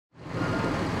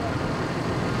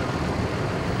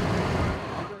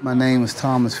My name is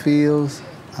Thomas Fields.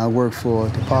 I work for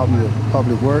the Department of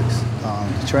Public Works,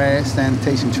 trash,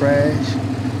 sanitation trash.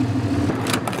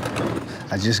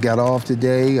 I just got off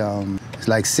today. It's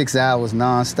like 6 hours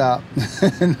nonstop.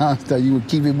 Nonstop. You would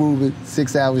keep it moving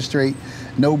 6 hours straight.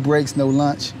 No breaks, no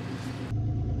lunch.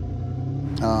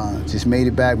 Just made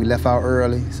it back. We left out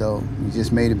early, so we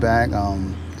just made it back.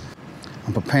 I'm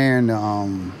preparing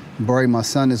to bury my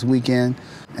son this weekend,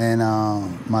 and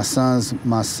my son's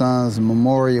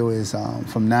memorial is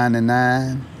from 9 to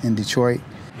 9 in Detroit.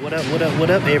 What up,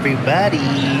 everybody?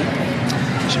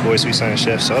 It's your boy, Sweet Son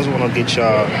Chef. So I just want to get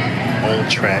y'all on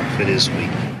track for this week.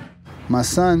 My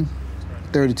son,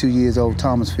 32 years old,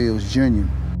 Thomas Fields Jr.,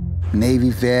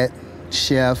 Navy vet,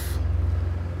 chef,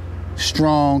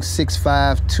 strong,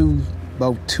 6'5",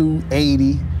 about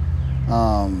 280,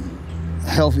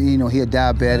 healthy, you know, he a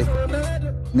diabetic,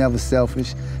 never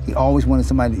selfish. He always wanted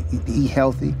somebody to eat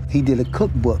healthy. He did a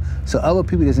cookbook, so other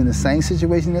people that's in the same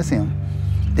situation as him,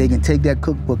 they can take that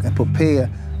cookbook and prepare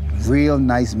real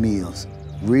nice meals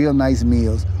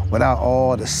without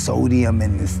all the sodium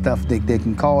and the stuff that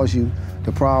can cause you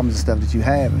the problems and stuff that you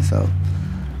have. And so,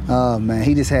 man,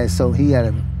 he just had so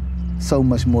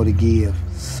much more to give,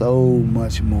 so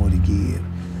much more to give.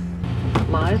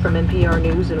 Live from NPR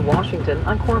News in Washington,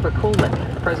 I'm Corva Coleman.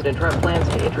 President Trump plans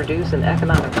to introduce an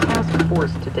economic task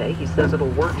force today. He says it'll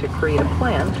work to create a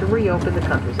plan to reopen the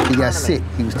country's economy. He got sick.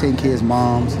 He was taking care of his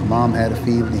mom's. His mom had a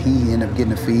fever, and he ended up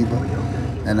getting a fever.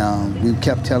 And we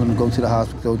kept telling him to go to the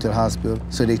hospital.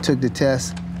 So they took the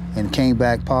test and came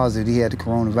back positive. He had the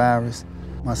coronavirus.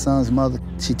 My son's mother,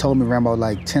 she told me around about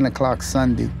like 10 o'clock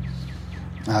Sunday.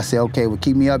 I said, okay, well,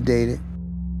 keep me updated.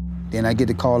 Then I get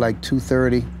the call like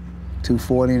 2:30,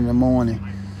 2:40 in the morning,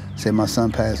 said my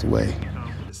son passed away.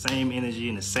 The same energy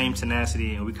and the same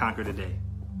tenacity, and we conquered the day.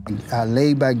 I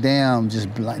laid back down, just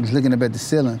like looking up at the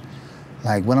ceiling,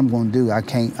 like what I'm gonna do. I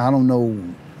don't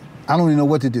even know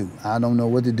what to do. I don't know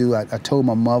what to do. I told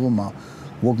my mother,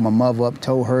 woke my mother up,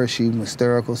 told her she was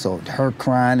hysterical, so her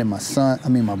crying and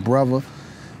my brother,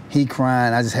 he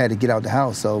crying. I just had to get out the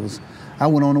house, so I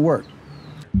went on to work.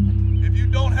 If you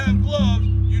don't have gloves,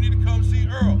 you need to come see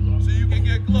Earl so you can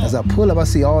get gloves. As I pull up, I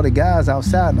see all the guys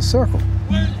outside in a circle,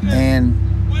 and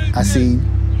I see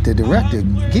the director,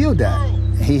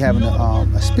 Gildad. He having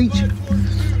a speech,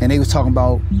 and they was talking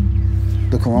about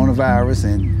the coronavirus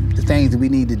and the things that we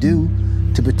need to do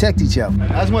to protect each other.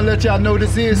 I just want to let y'all know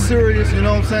this is serious, you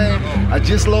know what I'm saying? I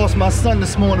just lost my son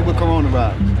this morning with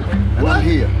coronavirus, and I'm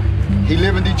here. He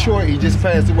live in Detroit, he just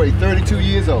passed away, 32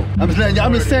 years old. I'm just saying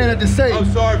that to say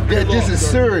that this is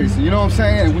serious, you know what I'm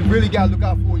saying? And we really got to look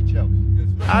out for each other.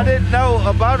 I didn't know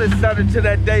about his son until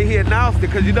that day he announced it,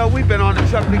 because you know we've been on the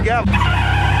truck together.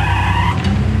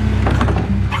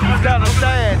 It's kind of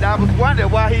sad. I was wondering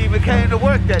why he even came to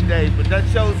work that day, but that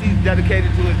shows he's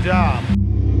dedicated to his job.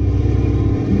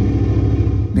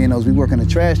 Being those we work in a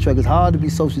trash truck, it's hard to be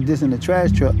social distant in a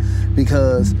trash truck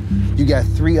because you got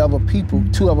two other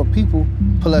people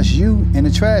plus you in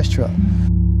the trash truck.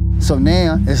 So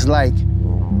now it's like,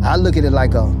 I look at it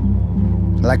like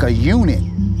a unit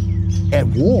at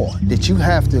war that you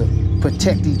have to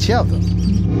protect each other.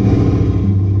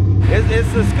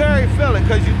 It's a scary feeling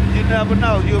because you never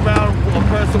know. You're around a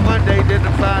person one day, then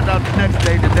to find out the next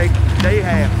day that they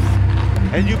have.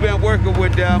 And you've been working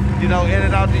with them, you know, in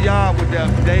and out the yard with them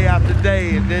day after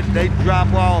day, and then they drop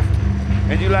off.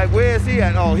 And you're like, where is he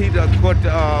at? Oh, he done caught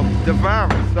the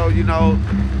virus. So, you know,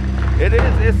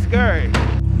 it's scary.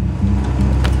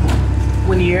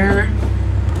 When you're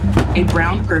a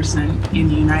brown person in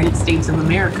the United States of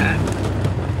America,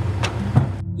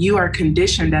 you are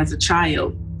conditioned as a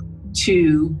child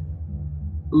to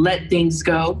let things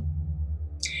go,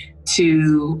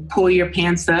 to pull your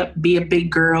pants up, be a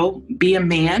big girl, be a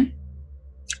man,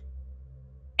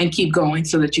 and keep going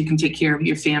so that you can take care of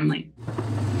your family.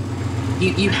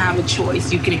 You have a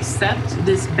choice. You can accept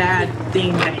this bad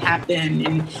thing that happened,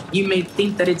 and you may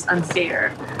think that it's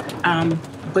unfair,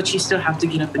 but you still have to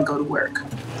get up and go to work.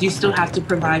 You still have to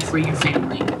provide for your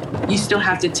family. You still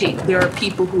have to there are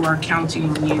people who are counting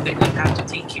on you that you have to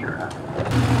take care of.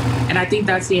 And I think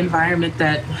that's the environment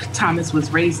that Thomas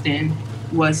was raised in,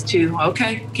 was to,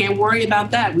 okay, can't worry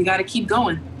about that. We got to keep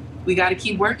going. We got to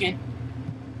keep working.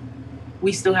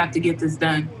 We still have to get this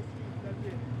done.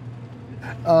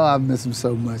 Oh, I miss him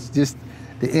so much, just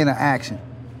the interaction.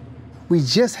 We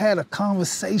just had a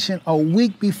conversation a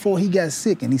week before he got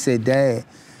sick, and he said, Dad,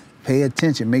 pay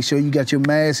attention. Make sure you got your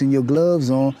mask and your gloves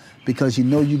on because you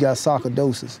know you got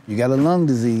sarcoidosis. You got a lung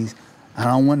disease. I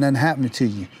don't want nothing happening to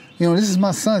you. You know, this is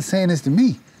my son saying this to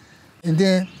me. And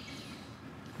then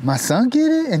my son get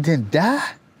it and then die?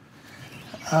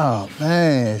 Oh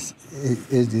man, it's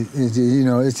you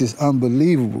know, it's just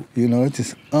unbelievable. You know, it's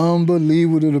just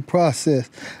unbelievable the process.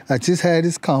 I just had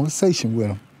this conversation with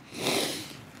him.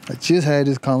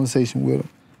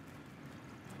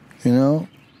 You know?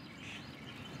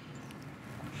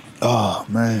 Oh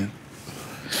man.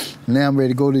 Now I'm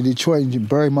ready to go to Detroit and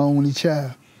bury my only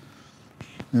child.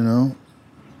 You know?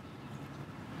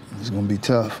 It's gonna be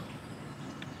tough.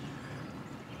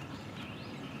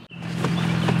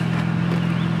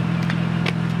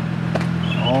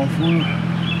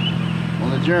 On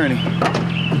the journey.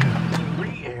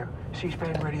 Re-air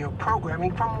C-SPAN radio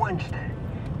programming from Wednesday.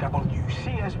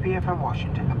 WCSB-FM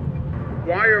Washington.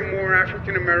 Why are more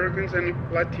African Americans and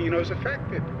Latinos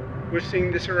affected? We're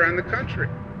seeing this around the country.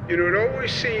 You know, it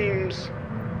always seems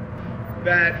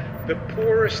that the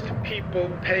poorest people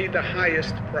pay the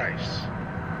highest price.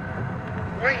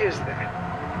 Why is that?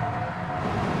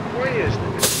 Why is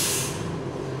that?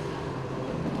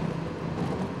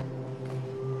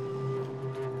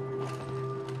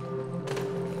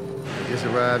 Just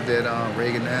arrived at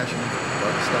Reagan National,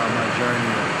 about to start my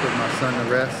journey and put my son to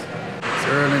rest. It's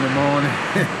early in the morning.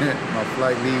 My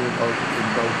flight leaves in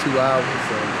about 2 hours,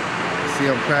 so I see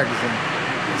I'm practicing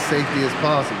as safely as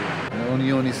possible.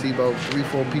 You only see about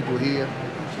 3-4 people here.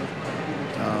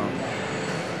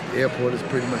 The airport is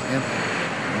pretty much empty.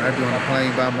 I'll be on the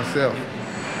plane by myself.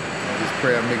 I just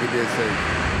pray I make it there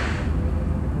safe.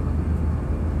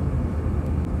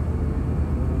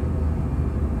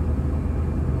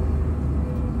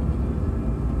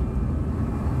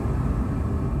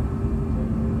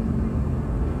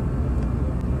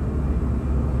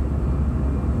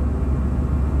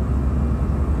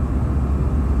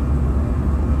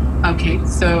 Okay,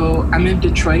 so I'm in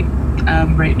Detroit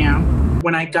right now.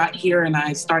 When I got here and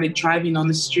I started driving on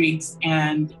the streets,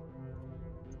 and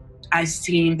I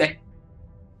seen that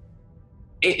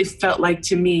it felt like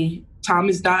to me,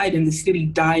 Thomas died and the city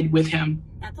died with him.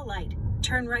 At the light,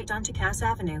 turn right onto Cass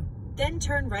Avenue, then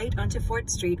turn right onto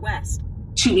Fort Street West.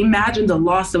 To imagine the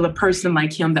loss of a person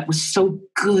like him that was so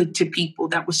good to people,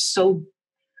 that was so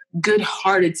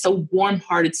good-hearted, so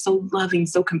warm-hearted, so loving,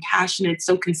 so compassionate,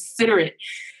 so considerate.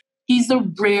 He's a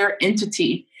rare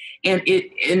entity, and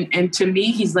to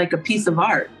me, he's like a piece of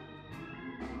art.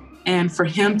 And for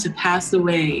him to pass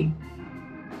away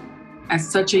at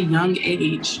such a young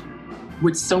age,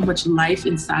 with so much life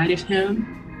inside of him,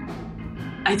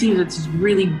 I think that's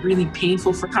really, really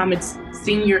painful for Thomas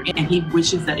Sr., and he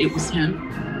wishes that it was him.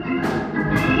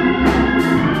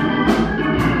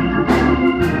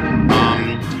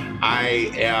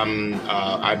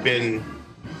 I've been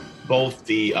both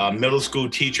the middle school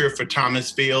teacher for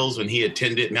Thomas Fields when he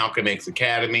attended Malcolm X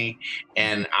Academy,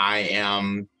 and I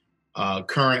am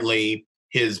currently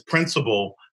his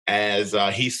principal as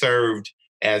he served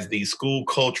as the school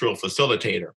cultural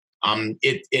facilitator. Again,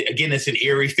 it's an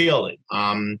eerie feeling.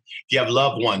 You have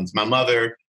loved ones. My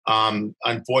mother,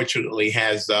 unfortunately,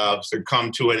 has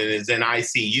succumbed to it and is in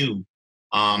ICU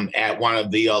at one of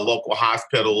the local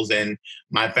hospitals, and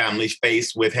my family's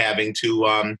faced with having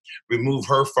to remove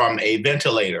her from a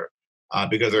ventilator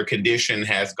because her condition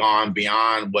has gone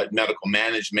beyond what medical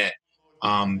management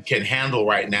can handle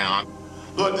right now.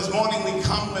 Lord, this morning we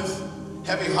come with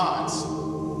heavy hearts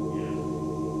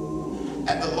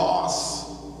at the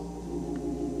loss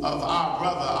of our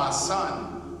brother, our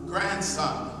son,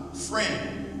 grandson,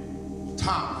 friend,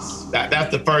 Thomas.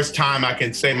 That's the first time I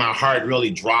can say my heart really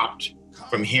dropped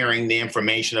from hearing the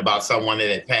information about someone that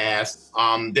had passed.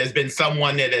 There's been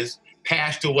someone that has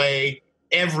passed away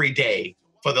every day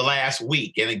for the last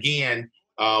week. And again,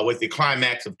 with the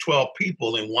climax of 12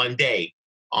 people in one day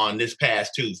on this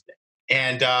past Tuesday.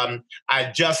 And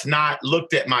I've just not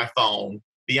looked at my phone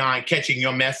beyond catching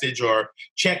your message or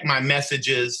check my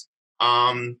messages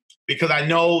because I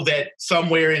know that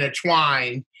somewhere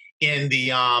intertwined in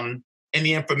the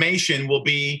information will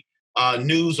be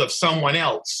news of someone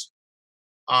else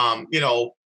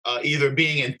either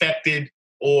being infected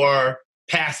or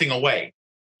passing away.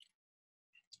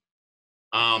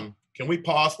 Can we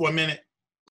pause for a minute?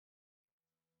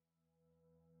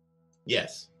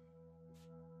 Yes.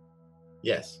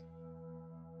 Yes.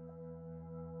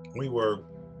 We were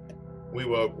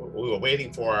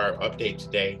waiting for our update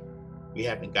today. We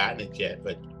haven't gotten it yet,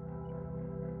 but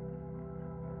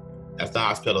that's the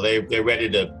hospital. They're ready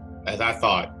to, as I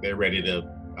thought, they're ready to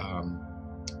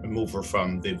remove her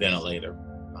from the ventilator.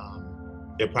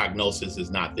 Their prognosis is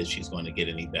not that she's going to get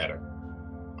any better.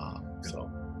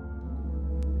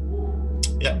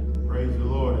 Yeah. Praise the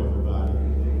Lord, everybody.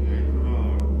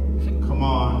 Come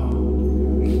on.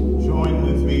 Join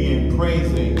with me in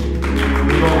praising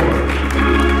the Lord.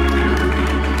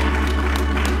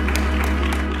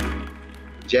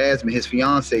 Jasmine, his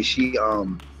fiance, she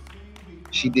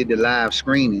did the live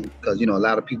screening because, you know, a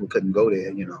lot of people couldn't go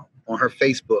there, you know, on her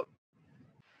Facebook.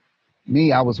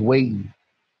 Me, I was waiting.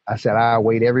 I said, I'll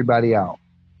wait everybody out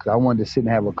because I wanted to sit and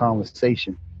have a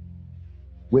conversation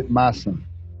with my son.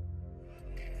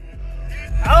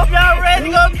 I hope y'all ready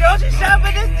to go grocery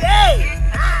shopping today.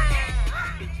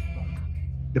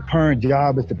 The parent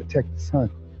job is to protect the son,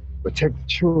 protect the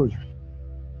children.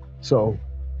 So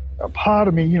a part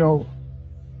of me, you know,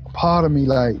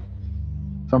 like,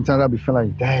 sometimes I'll be feeling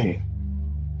like, dang,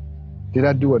 did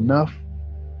I do enough?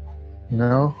 You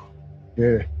know?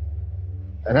 Yeah.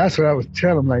 And that's what I was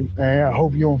telling him, like, man, I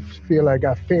hope you don't feel like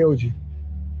I failed you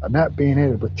by not being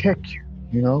able to protect you,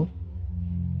 you know?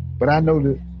 But I know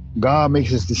that God makes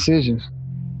his decisions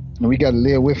and we got to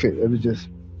live with it. It was just,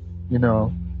 you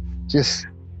know, just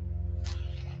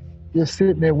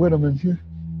sitting there with him and just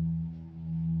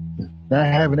not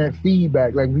having that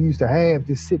feedback like we used to have,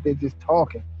 just sit there just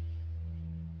talking.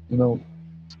 You know,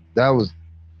 that was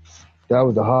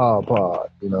the hard part,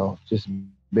 you know, just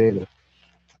better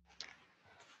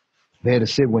to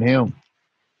sit with him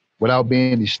without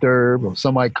being disturbed or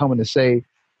somebody coming to say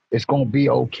it's gonna be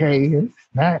okay. It's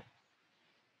not.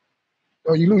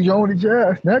 Oh, you lose your only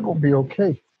job, it's not gonna be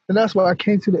okay. And that's why I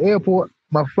came to the airport.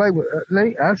 My flight was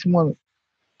late. I just want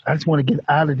to get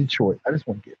out of Detroit. I just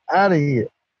want to get out of here.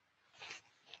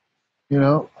 You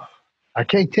know, I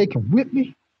can't take him with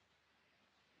me.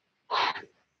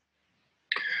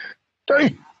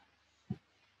 Dang.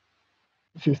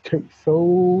 It just takes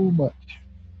so much.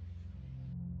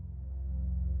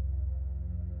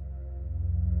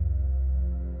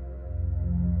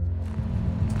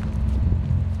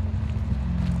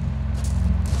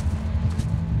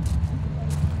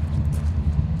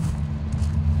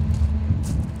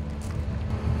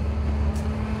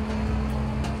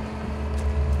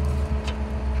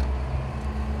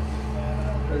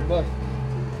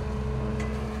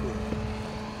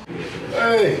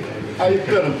 Hey, how you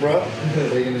feeling, bro?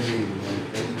 Taking it easy, man.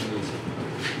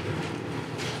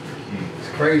 It's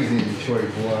crazy in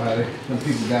Detroit, boy. How them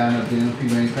people dying up there, them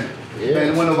people ain't paying. Yeah.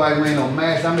 Man, when nobody wearing no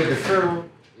mask, I'm at the federal.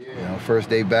 Yeah. You know, first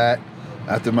day back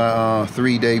after my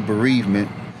 3-day bereavement.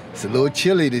 It's a little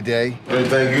chilly today.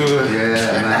 Everything good?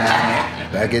 Yeah,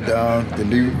 man. Back at the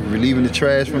relieving the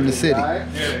trash from the city.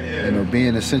 You know,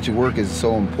 being essential worker is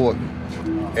so important.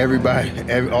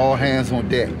 Everybody, all hands on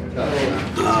deck.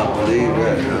 I believe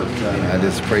that. I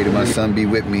just pray that my son be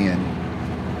with me,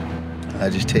 and I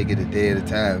just take it a day at a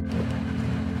time.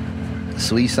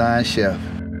 Sweet Sign Chef.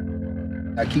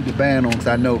 I keep the band on because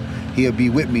I know he'll be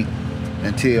with me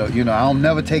until, you know, I'll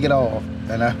never take it off,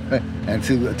 and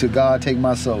to God take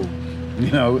my soul.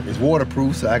 You know, it's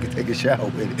waterproof, so I can take a shower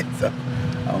with it. So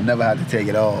I'll never have to take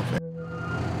it off.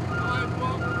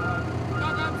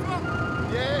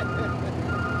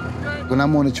 When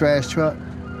I'm on the trash truck,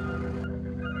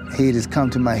 head just come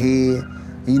to my head.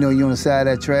 And you know, you're on the side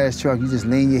of that trash truck, you just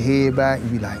lean your head back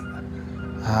and be like,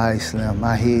 all right, Slim,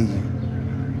 I hear you.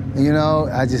 And, you know,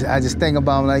 I just think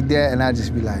about him like that, and I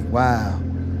just be like, wow.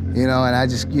 You know, and I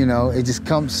just, you know, it just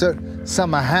comes,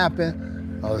 something will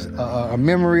happen, a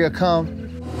memory will come.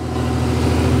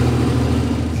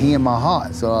 He in my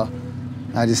heart, so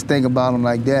I just think about him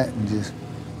like that, and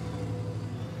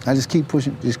I just keep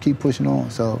pushing on,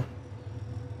 so.